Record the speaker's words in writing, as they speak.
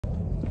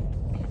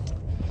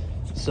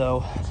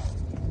So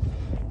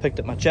picked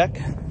up my check.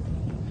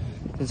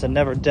 Since I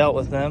never dealt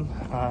with them,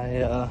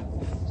 I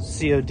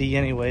COD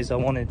anyways. I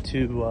wanted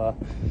to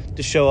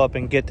show up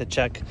and get the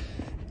check.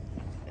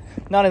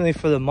 Not only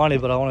for the money,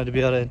 but I wanted to be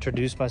able to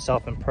introduce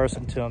myself in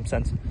person to him,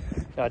 since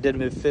I did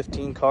move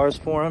 15 cars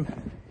for him.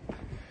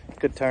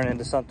 Could turn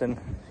into something,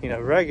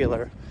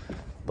 regular.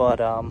 But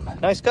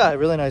nice guy,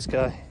 really nice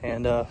guy.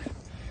 And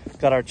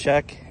got our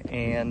check,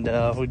 and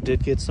we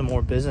did get some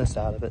more business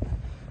out of it.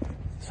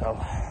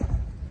 So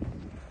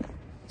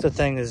the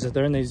thing is that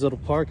they're in these little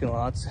parking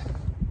lots,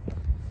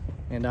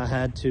 and I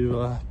had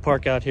to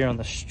park out here on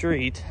the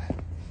street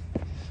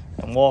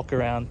and walk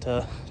around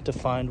to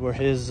find where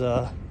his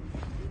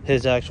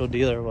actual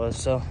dealer was.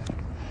 So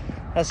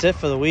that's it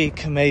for the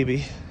week.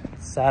 Maybe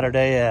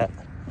Saturday at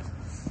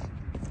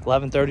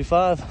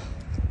 11:35.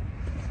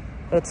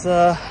 Let's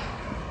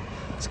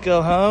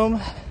go home.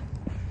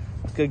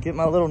 Let's go get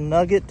my little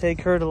nugget,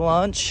 take her to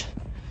lunch,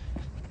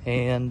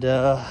 and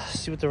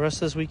see what the rest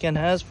of this weekend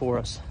has for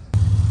us.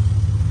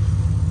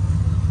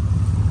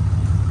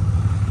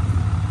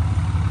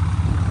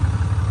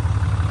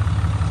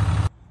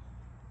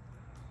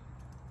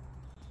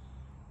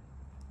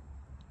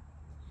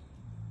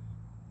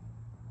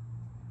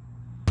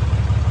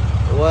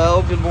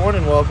 Well, good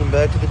morning, welcome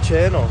back to the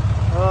channel.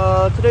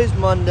 Today's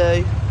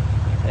Monday,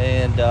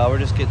 and we're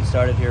just getting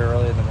started here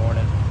early in the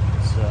morning.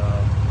 It's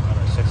I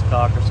don't know, 6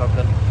 o'clock or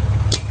something.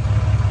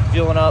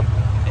 Fueling up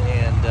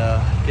and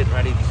getting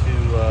ready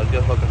to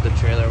go hook up the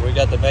trailer. We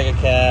got the mega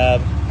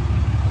cab,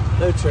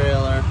 no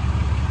trailer.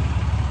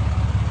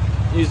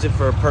 Used it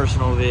for a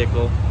personal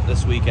vehicle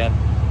this weekend,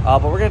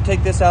 but we're gonna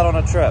take this out on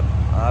a trip.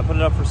 I put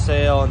it up for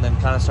sale and then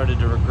kind of started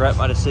to regret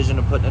my decision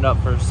of putting it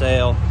up for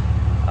sale.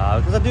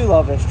 Because I do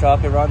love this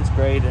truck. It runs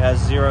great, it has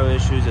 0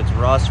 issues, it's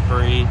rust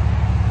free,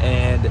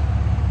 and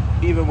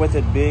even with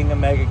it being a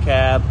mega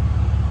cab,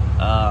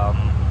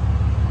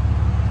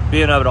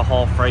 being able to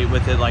haul freight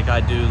with it like I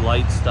do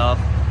light stuff,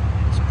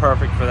 it's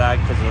perfect for that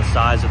because of the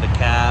size of the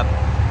cab.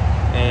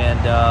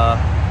 And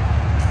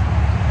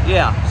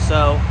yeah,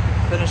 so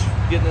finished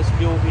getting this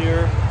fuel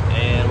here,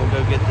 and we'll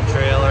go get the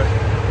trailer,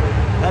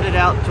 headed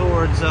out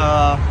towards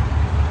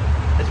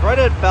it's right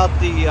at about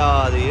the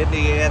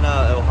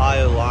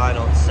Indiana-Ohio line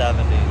on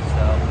 70,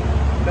 so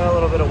got a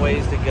little bit of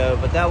ways to go,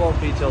 but that won't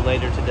be till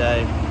later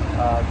today,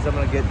 because I'm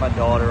going to get my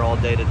daughter all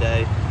day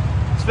today,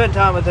 spend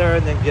time with her,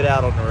 and then get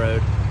out on the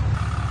road.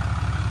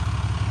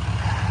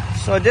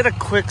 So I did a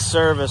quick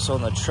service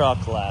on the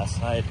truck last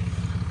night,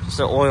 just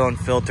an oil and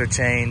filter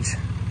change.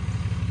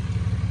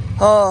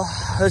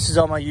 This is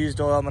all my used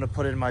oil. I'm going to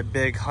put it in my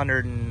big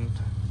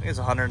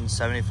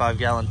 175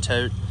 gallon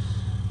tote,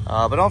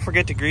 but don't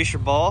forget to grease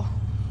your ball.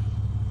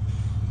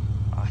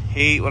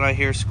 Hate when I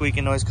hear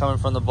squeaking noise coming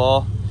from the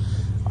ball.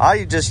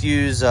 I just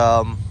use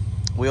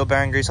wheel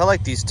bearing grease. I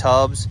like these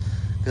tubs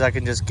because I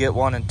can just get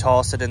one and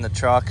toss it in the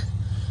truck.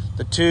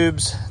 The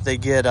tubes, they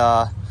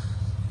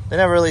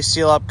never really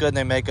seal up good and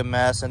they make a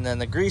mess. And then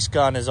the grease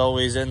gun is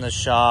always in the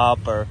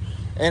shop or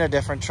in a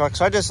different truck.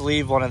 So I just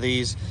leave one of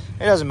these.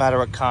 It doesn't matter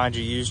what kind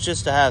you use,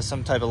 just to have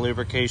some type of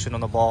lubrication on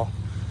the ball.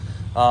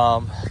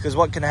 Because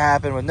what can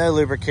happen with no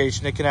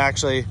lubrication, it can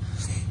actually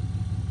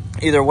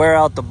either wear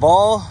out the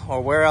ball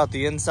or wear out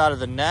the inside of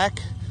the neck,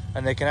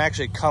 and they can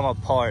actually come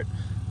apart.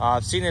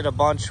 I've seen it a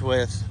bunch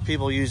with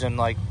people using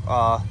like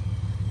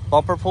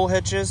bumper pull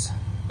hitches,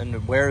 and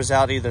it wears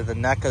out either the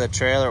neck of the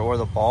trailer or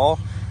the ball,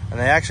 and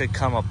they actually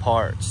come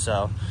apart.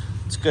 So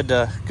it's good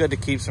to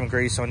keep some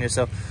grease on you.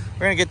 So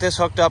we're gonna get this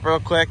hooked up real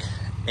quick,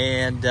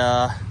 and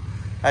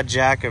that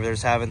jack over there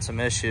is having some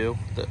issue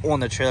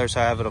on the trailer,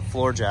 so I have a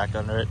floor jack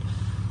under it.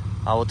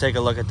 We'll take a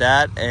look at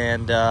that,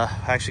 and I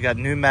actually got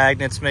new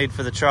magnets made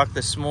for the truck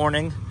this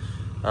morning.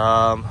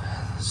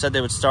 Said they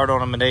would start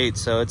on them at 8,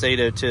 so it's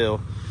 8:02.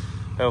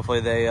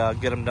 Hopefully they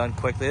get them done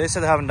quickly. They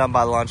said they have them done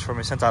by lunch for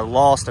me, since I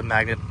lost a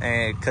magnet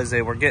because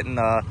they were getting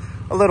a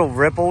little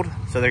rippled,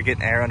 so they're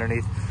getting air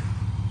underneath.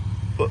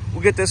 But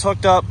we'll get this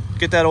hooked up,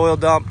 get that oil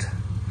dumped,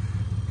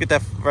 get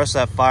that rest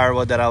of that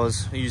firewood that I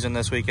was using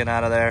this weekend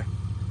out of there.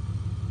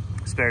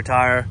 Spare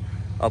tire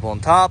up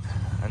on top,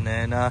 and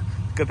then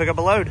go pick up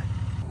a load.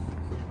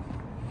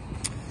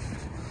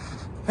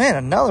 Man,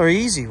 another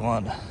easy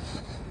one.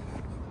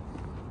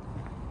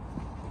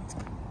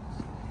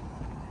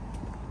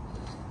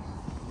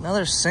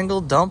 Another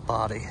single dump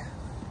body.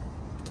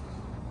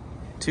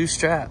 2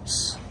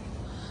 straps.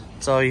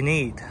 That's all you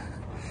need.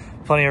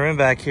 Plenty of room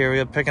back here.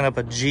 We're picking up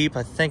a Jeep.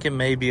 I think it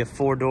may be a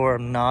 4-door.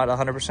 I'm not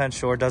 100%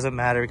 sure. It doesn't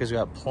matter because we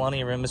got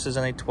plenty of room. This is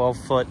only 12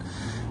 foot.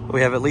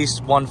 We have at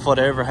least 1 foot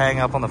overhang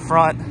up on the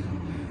front.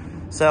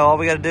 So all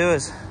we got to do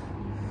is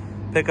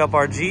pick up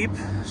our Jeep,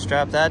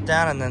 strap that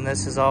down, and then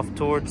this is off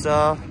towards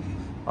off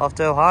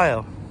to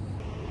Ohio.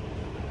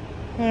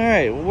 All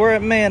right, we're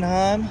at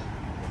Mannheim.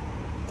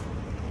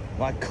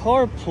 My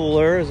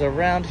carpooler is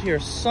around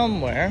here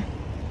somewhere.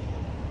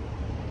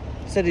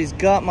 Said he's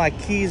got my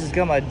keys, he's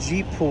got my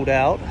Jeep pulled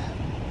out.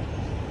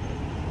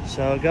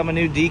 So I got my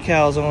new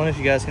decals on, if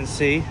you guys can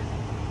see.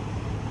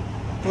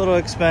 A little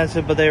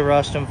expensive, but they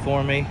rushed them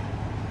for me.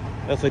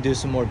 Hopefully do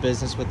some more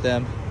business with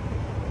them.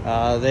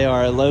 They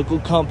are a local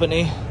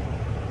company.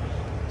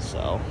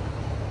 So,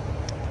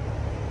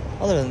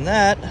 other than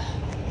that,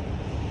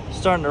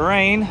 starting to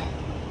rain.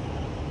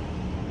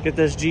 Get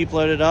this Jeep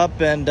loaded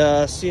up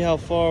and see how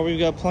far. We've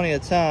got plenty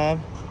of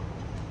time.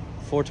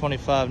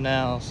 4:25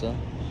 now, so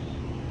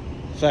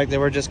the fact that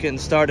we're just getting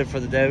started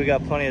for the day, we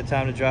got plenty of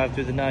time to drive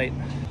through the night.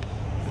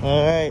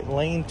 All right,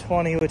 lane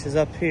 20, which is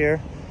up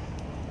here,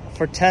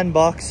 for 10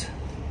 bucks.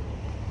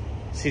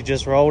 She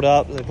just rolled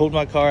up. They pulled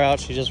my car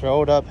out. She just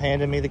rolled up,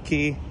 handed me the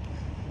key,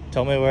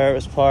 told me where it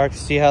was parked.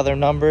 See how they're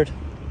numbered?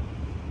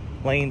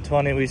 Lane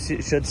 20, we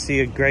should see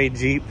a gray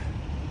Jeep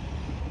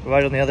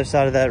right on the other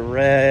side of that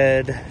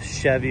red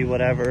Chevy,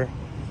 whatever.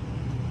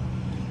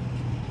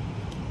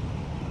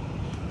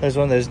 There's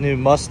one of those new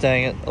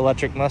Mustang,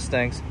 electric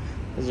Mustangs.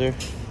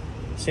 I've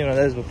seen one of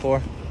those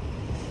before.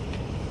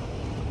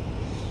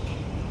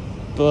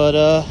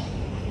 But,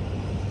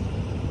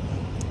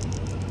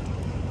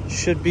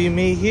 should be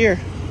me here.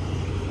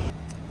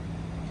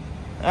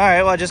 All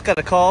right, well, I just got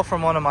a call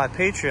from one of my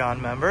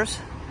Patreon members.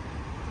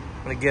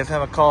 I'm gonna give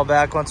him a call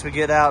back once we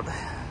get out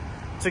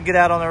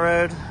on the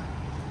road.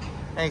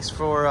 Thanks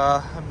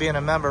for being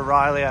a member,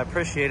 Riley. I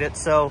appreciate it.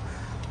 So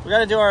we got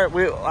to do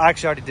we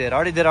actually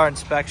already did our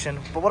inspection.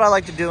 But what I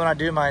like to do when I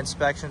do my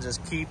inspections is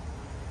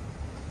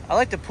I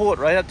like to pull it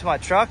right up to my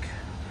truck.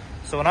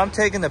 So when I'm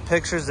taking the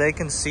pictures, they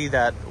can see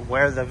that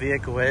where the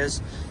vehicle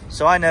is.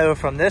 So I know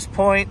from this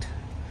point,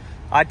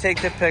 I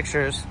take the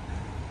pictures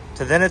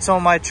to then it's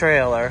on my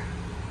trailer.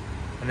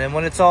 And then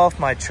when it's off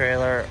my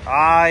trailer,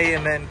 I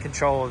am in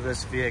control of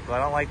this vehicle. I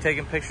don't like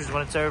taking pictures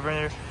when it's over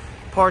there,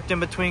 parked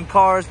in between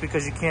cars,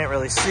 because you can't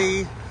really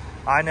see.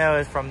 I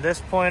know from this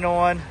point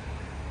on,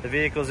 the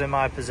vehicle's in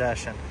my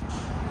possession.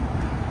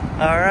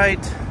 All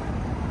right,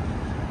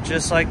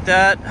 just like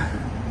that,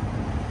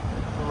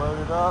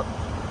 loaded up.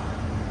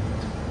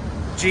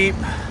 Jeep,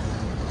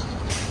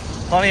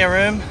 plenty of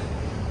room.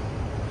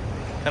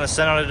 Kind of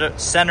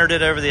centered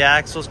it over the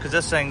axles, because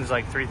this thing's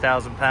like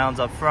 3,000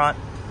 pounds up front.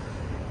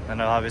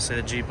 And obviously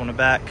the Jeep on the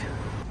back.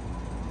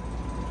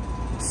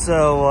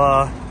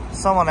 So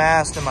someone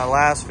asked in my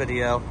last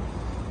video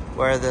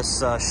where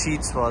this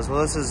Sheets was.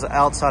 Well, this is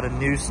outside of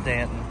New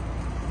Stanton.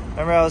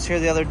 Remember I was here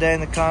the other day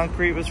and the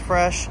concrete was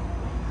fresh?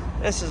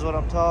 This is what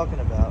I'm talking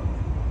about.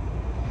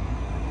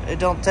 It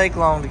don't take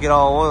long to get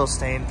all oil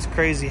stained. It's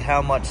crazy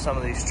how much some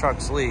of these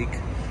trucks leak,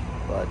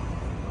 but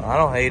I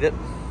don't hate it.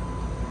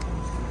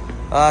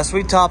 So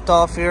we topped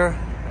off here.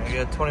 We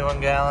got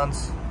 21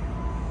 gallons.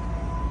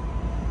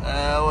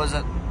 What was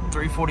it?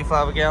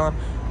 $3.45 a gallon.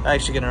 I'm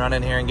actually gonna run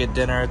in here and get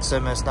dinner. It's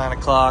almost 9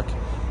 o'clock,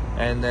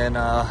 and then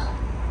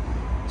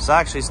it's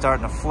actually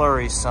starting to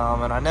flurry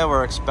some. And I know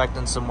we're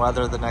expecting some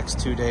weather the next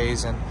 2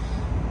 days, and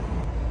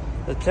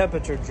the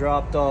temperature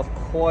dropped off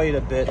quite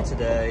a bit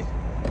today.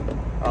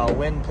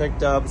 Wind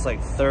picked up. It's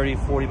like 30,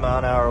 40 mile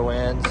an hour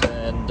winds,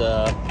 and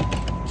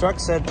truck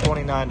said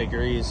 29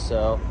 degrees.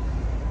 So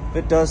if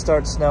it does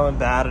start snowing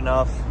bad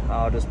enough,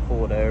 I'll just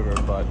pull it over.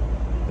 But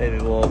maybe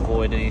we'll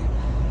avoid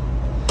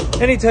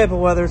any type of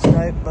weather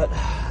tonight, but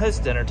it's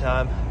dinner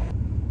time.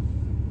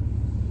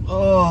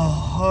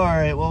 Oh, all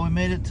right. Well, we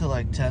made it to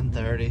like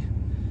 10:30.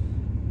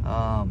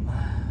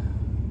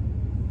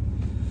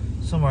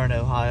 Somewhere in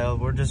Ohio.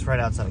 We're just right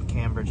outside of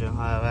Cambridge,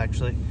 Ohio,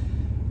 actually.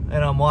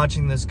 And I'm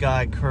watching this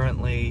guy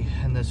currently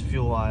in this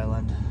fuel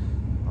island.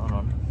 Hold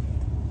on.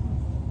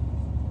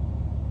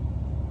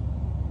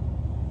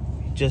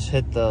 He just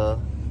hit the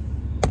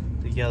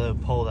yellow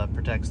pole that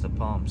protects the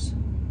pumps.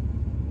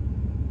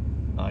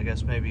 I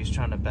guess maybe he's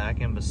trying to back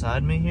in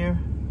beside me here,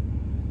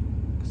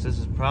 because this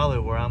is probably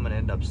where I'm gonna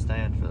end up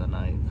staying for the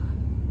night.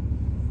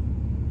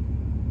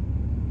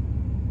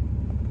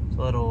 It's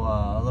a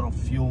little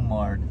fuel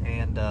mart,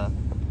 and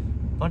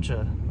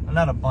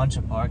not a bunch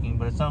of parking,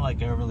 but it's not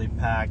like overly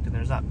packed, and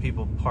there's not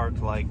people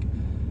parked like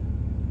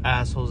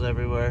assholes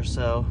everywhere.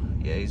 So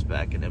yeah, he's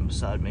backing in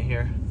beside me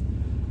here.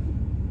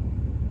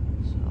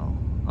 So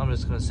I'm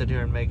just gonna sit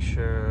here and make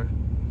sure.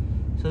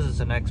 It says it's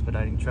an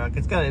expediting truck.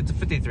 It's a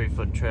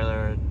 53-foot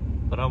trailer,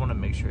 but I want to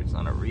make sure it's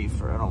not a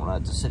reefer. I don't want to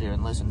have to sit here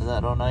and listen to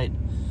that all night.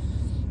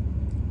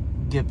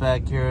 Get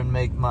back here and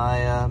make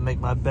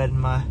my bed in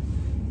my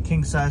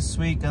king-size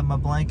suite. Got my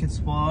blankets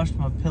washed,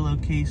 my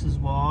pillowcases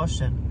washed,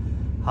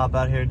 and hop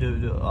out here,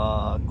 do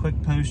a quick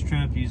post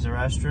trip, use the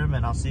restroom,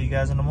 and I'll see you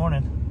guys in the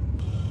morning.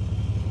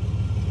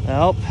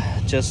 Nope,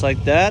 just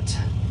like that,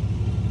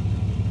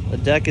 the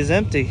deck is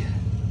empty.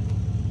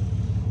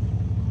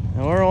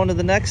 And we're on to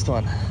the next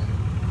one.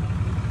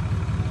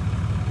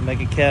 Make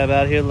a cab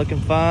out here looking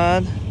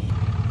fine.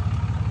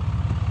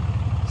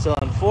 So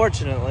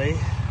unfortunately,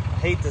 I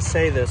hate to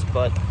say this,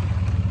 but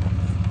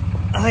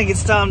I think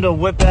it's time to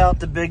whip out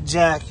the big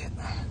jacket.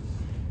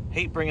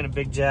 Hate bringing a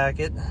big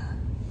jacket.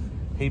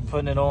 Hate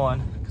putting it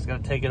on, because I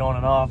gotta take it on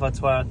and off. That's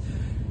why I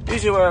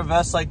usually wear a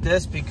vest like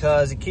this,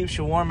 because it keeps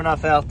you warm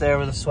enough out there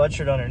with a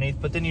sweatshirt underneath,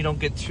 but then you don't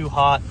get too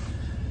hot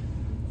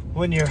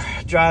when you're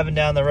driving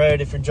down the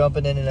road if you're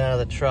jumping in and out of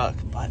the truck.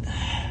 But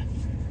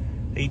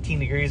 18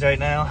 degrees right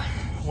now.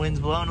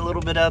 Wind's blowing a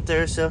little bit out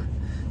there, so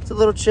it's a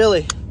little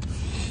chilly.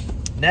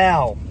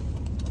 Now,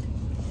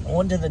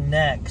 on to the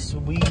next.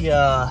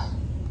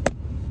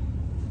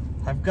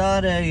 I've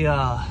got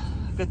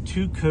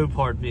two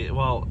Copart vehicles,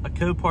 well, a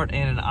Copart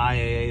and an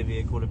IAA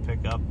vehicle to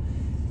pick up.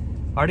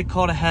 I already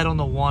called ahead on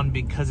the one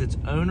because it's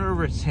owner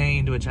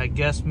retained, which I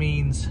guess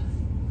means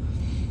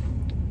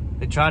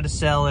they tried to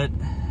sell it,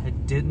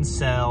 it didn't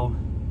sell,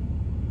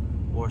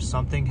 or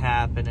something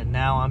happened, and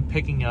now I'm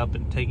picking up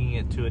and taking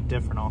it to a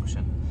different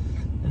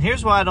auction. And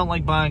here's why I don't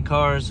like buying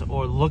cars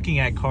or looking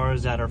at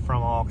cars that are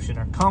from auction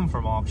or come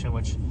from auction,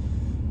 which,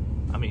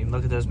 I mean,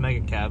 look at this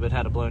mega cab. It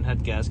had a blown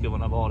head gasket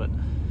when I bought it.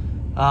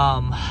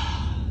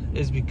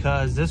 Is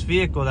because this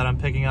vehicle that I'm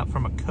picking up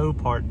from a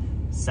Copart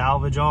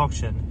salvage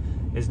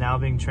auction is now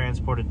being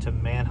transported to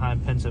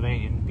Manheim,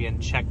 Pennsylvania, and being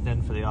checked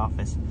in for the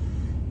office.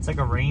 It's like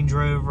a Range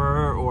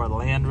Rover or a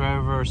Land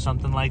Rover or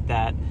something like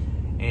that.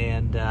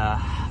 And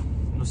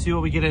we'll see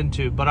what we get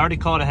into. But I already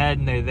called ahead,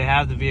 and they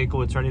have the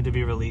vehicle. It's ready to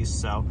be released.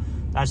 So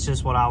that's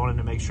just what I wanted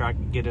to make sure I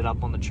could get it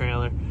up on the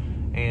trailer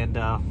and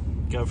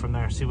go from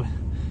there. See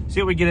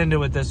what we get into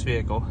with this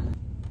vehicle.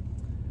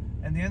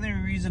 And the only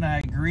reason I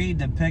agreed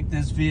to pick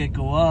this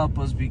vehicle up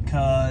was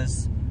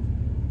because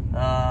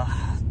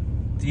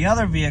the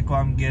other vehicle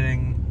I'm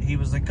getting, he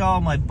was like, oh,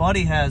 my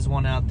buddy has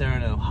one out there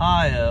in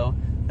Ohio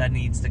that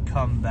needs to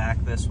come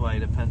back this way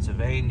to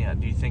Pennsylvania.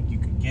 Do you think you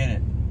could get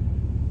it?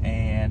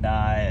 And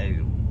I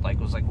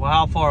was like, well,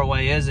 how far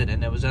away is it?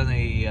 And it was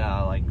only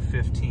like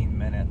 15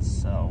 minutes.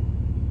 So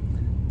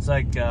it's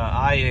like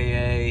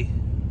IAA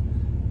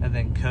and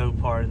then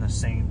Copart in the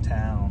same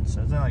town.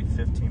 So it's only like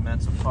 15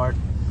 minutes apart.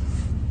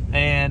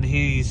 And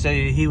he said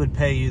he would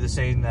pay you the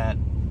same, that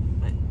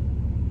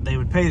they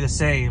would pay the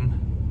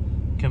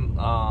same,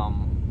 so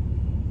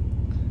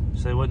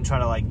they wouldn't try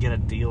to like get a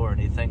deal or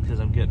anything, because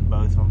I'm getting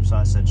both of them. So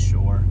I said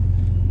sure.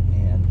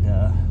 And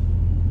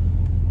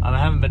I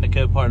haven't been to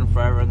Copart in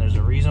forever, and there's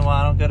a reason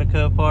why I don't go to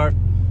Copart,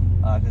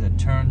 because it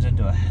turns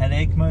into a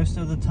headache most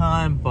of the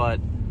time.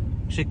 But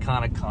I'm actually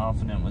kind of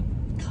confident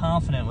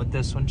with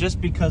this one, just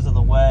because of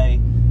the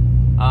way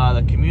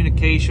the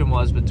communication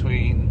was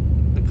between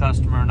the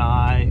customer and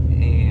I,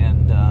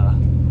 and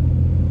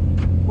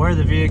where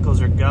the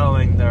vehicles are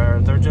going.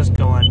 They're just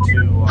going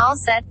to all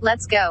set,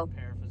 let's go.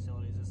 Repair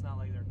facilities. It's not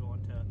like they're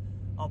going to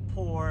a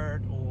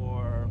port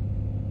or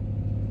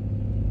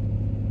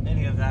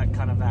any of that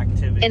kind of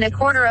activity. In a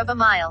quarter of a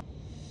mile.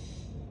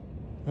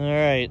 All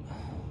right,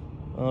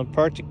 well, I'm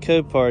parked at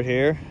Copart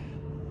here.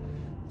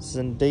 This is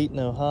in Dayton,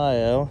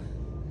 Ohio.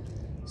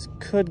 This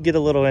could get a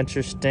little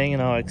interesting,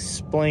 and I'll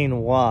explain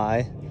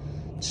why.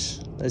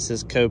 This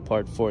is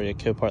Copart for you,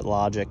 Copart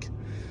Logic.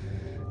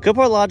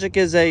 Copart Logic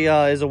is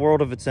a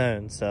world of its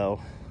own. So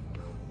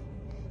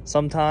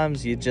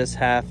sometimes you just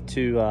have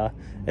to,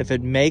 if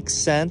it makes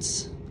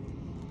sense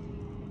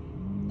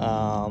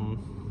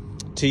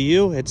to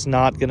you, it's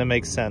not going to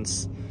make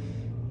sense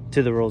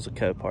to the rules of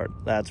Copart.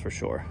 That's for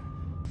sure.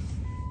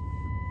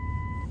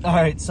 All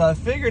right, so I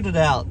figured it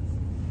out.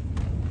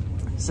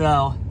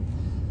 So,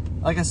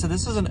 like I said,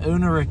 this is an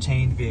owner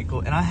retained vehicle,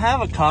 and I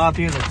have a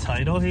copy of the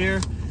title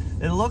here.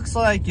 It looks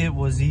like it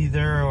was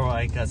either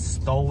like a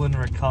stolen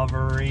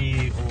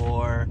recovery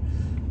or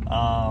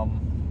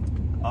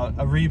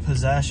a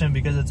repossession,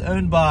 because it's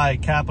owned by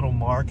Capital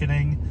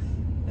Marketing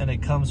and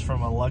it comes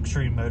from a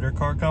luxury motor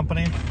car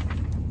company.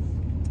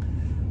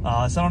 So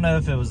I don't know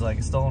if it was like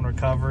a stolen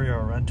recovery or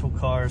a rental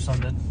car or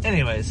something.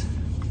 Anyways,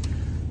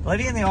 the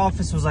lady in the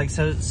office was like,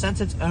 so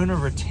since it's owner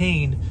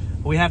retained,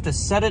 we have to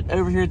set it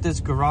over here at this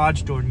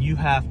garage door and you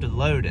have to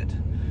load it,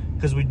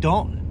 because we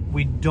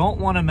don't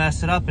want to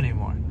mess it up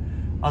anymore.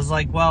 I was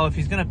like, well, if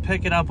he's going to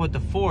pick it up with the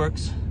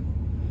forks,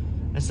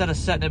 instead of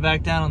setting it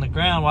back down on the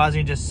ground, why doesn't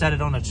he just set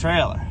it on a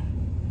trailer?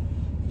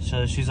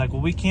 So she's like,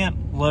 well, we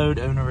can't load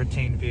owner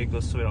retained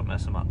vehicles so we don't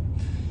mess them up.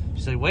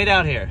 She said, wait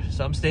out here.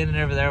 So I'm standing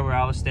over there where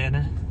I was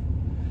standing.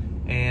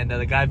 And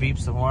the guy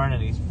beeps the horn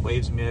and he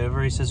waves me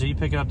over. He says, are you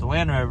picking up the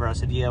Land Rover? I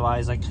said, yeah. Why?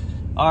 He's like,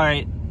 all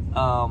right,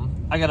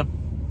 I got to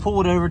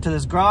pull it over to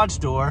this garage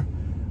door.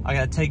 I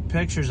got to take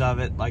pictures of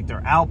it, like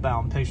they're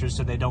outbound pictures,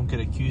 so they don't get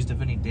accused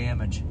of any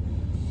damage.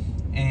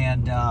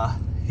 And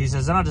he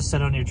says, then I'll just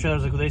set it on your trailer. I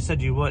was like, well, they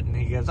said you wouldn't.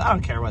 He goes, I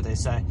don't care what they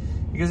say.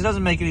 Because it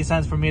doesn't make any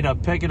sense for me to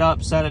pick it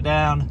up, set it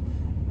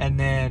down, and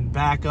then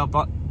back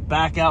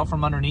out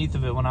from underneath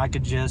of it when I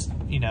could just,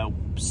 you know,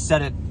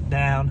 set it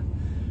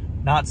down,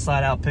 not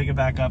slide out, pick it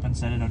back up, and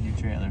set it on your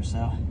trailer.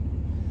 So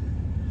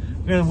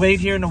we're gonna wait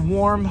here in the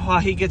warm while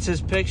he gets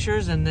his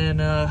pictures, and then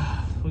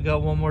we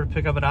got one more to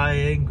pick up at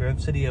IAA in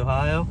Grove City,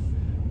 Ohio,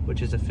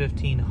 which is a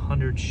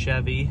 1500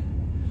 Chevy.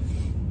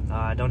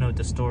 I don't know what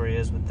the story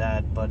is with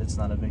that, but it's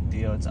not a big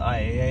deal. It's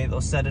IAA.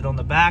 They'll set it on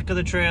the back of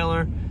the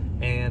trailer,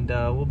 and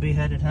we'll be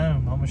headed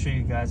home. I'm gonna show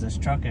you guys this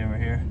truck over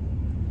here.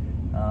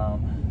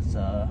 It's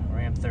a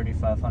Ram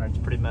 3500. It's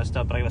pretty messed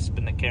up, but I gotta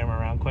spin the camera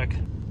around quick.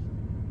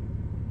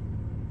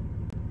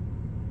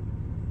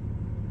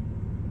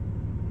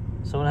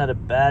 Someone had a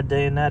bad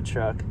day in that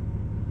truck.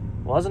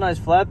 Was a nice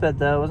flatbed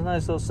though. It was a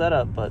nice little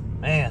setup, but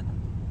man.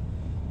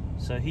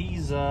 So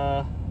he's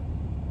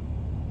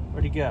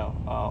Where'd he go?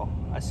 Oh,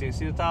 I see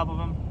the top of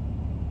him?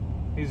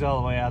 He's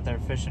all the way out there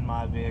fishing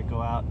my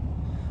vehicle out.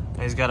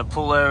 He's got to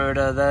pull over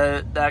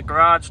to that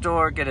garage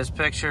door, get his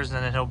pictures,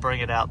 and then he'll bring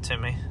it out to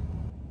me.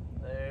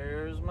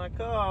 There's my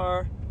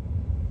car.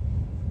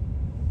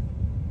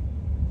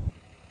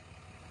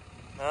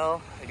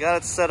 Well, I got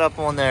it set up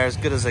on there as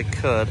good as I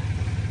could.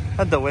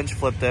 Had the winch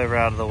flipped over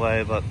out of the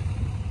way, but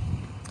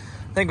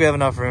I think we have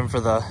enough room for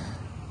the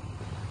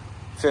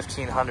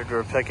 1500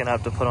 we're picking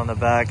up to put on the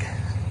back.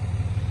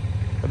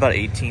 About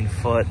 18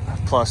 foot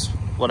plus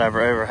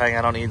whatever overhang.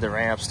 I don't need the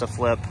ramps to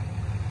flip.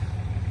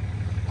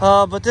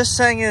 But this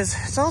thing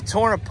it's all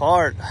torn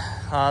apart.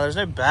 There's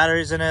no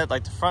batteries in it.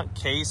 Like the front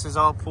case is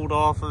all pulled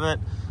off of it.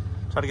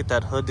 Try to get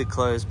that hood to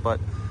close, but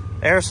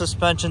air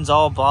suspension's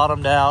all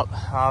bottomed out,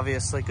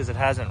 obviously, because it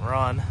hasn't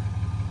run.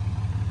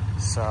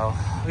 So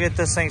we'll get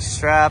this thing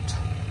strapped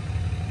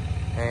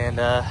and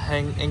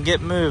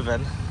get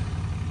moving.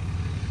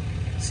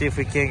 See if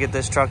we can't get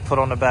this truck put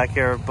on the back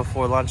here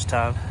before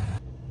lunchtime.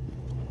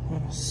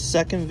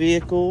 Second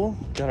vehicle,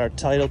 got our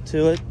title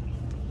to it.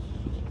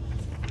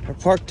 We're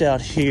parked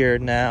out here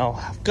now.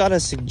 I've got a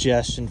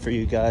suggestion for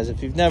you guys.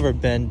 If you've never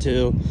been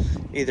to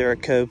either a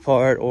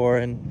Copart or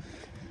an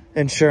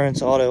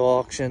insurance auto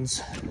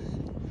auctions,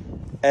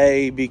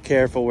 be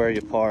careful where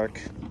you park.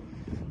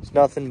 It's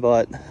nothing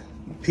but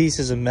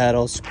pieces of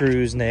metal,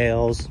 screws,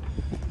 nails,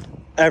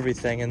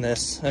 everything in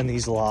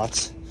these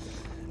lots.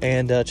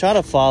 And try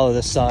to follow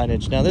the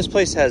signage. Now this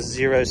place has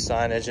 0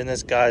 signage, and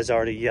this guy's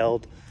already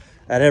yelled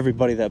at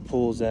everybody that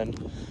pulls in.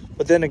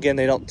 But then again,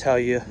 they don't tell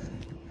you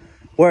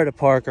where to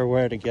park or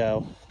where to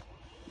go.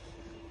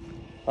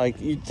 Like,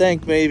 you'd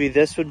think maybe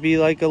this would be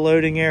like a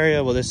loading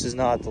area. Well, this is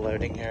not the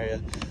loading area.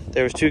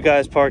 There was 2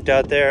 guys parked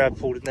out there. I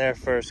pulled in there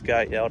first,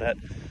 got yelled at.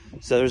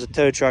 So there's a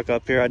tow truck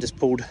up here. I just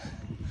pulled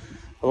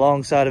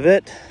alongside of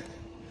it.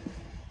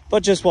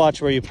 But just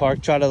watch where you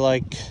park. Try to,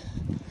 like,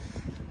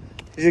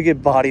 you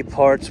get body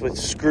parts with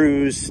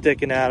screws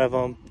sticking out of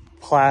them,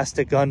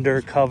 plastic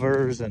under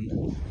covers,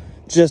 and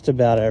just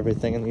about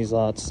everything in these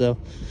lots. So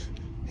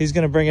he's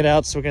gonna bring it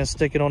out, so we're gonna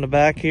stick it on the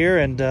back here,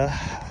 and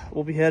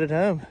we'll be headed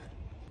home.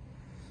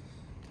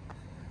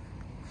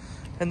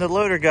 And the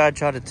loader guy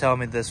tried to tell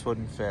me this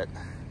wouldn't fit.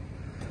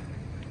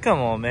 Come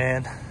on,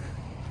 man.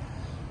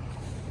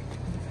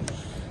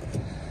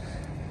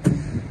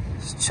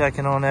 Just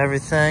checking on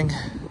everything.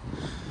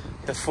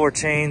 Got 4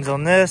 chains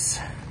on this.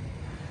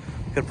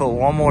 Gonna put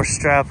 1 more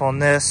strap on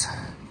this,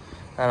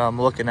 and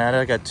I'm looking at it.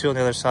 I got 2 on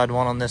the other side,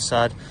 1 on this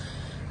side.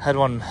 Had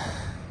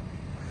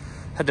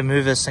to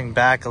move this thing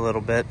back a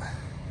little bit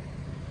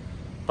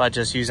by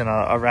just using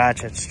a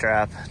ratchet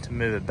strap to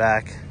move it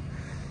back.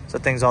 So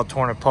the thing's all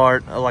torn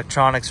apart.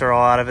 Electronics are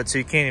all out of it, so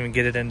you can't even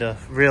get it into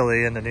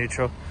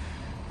neutral.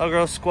 Little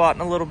girl's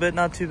squatting a little bit,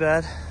 not too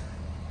bad.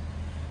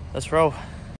 Let's roll.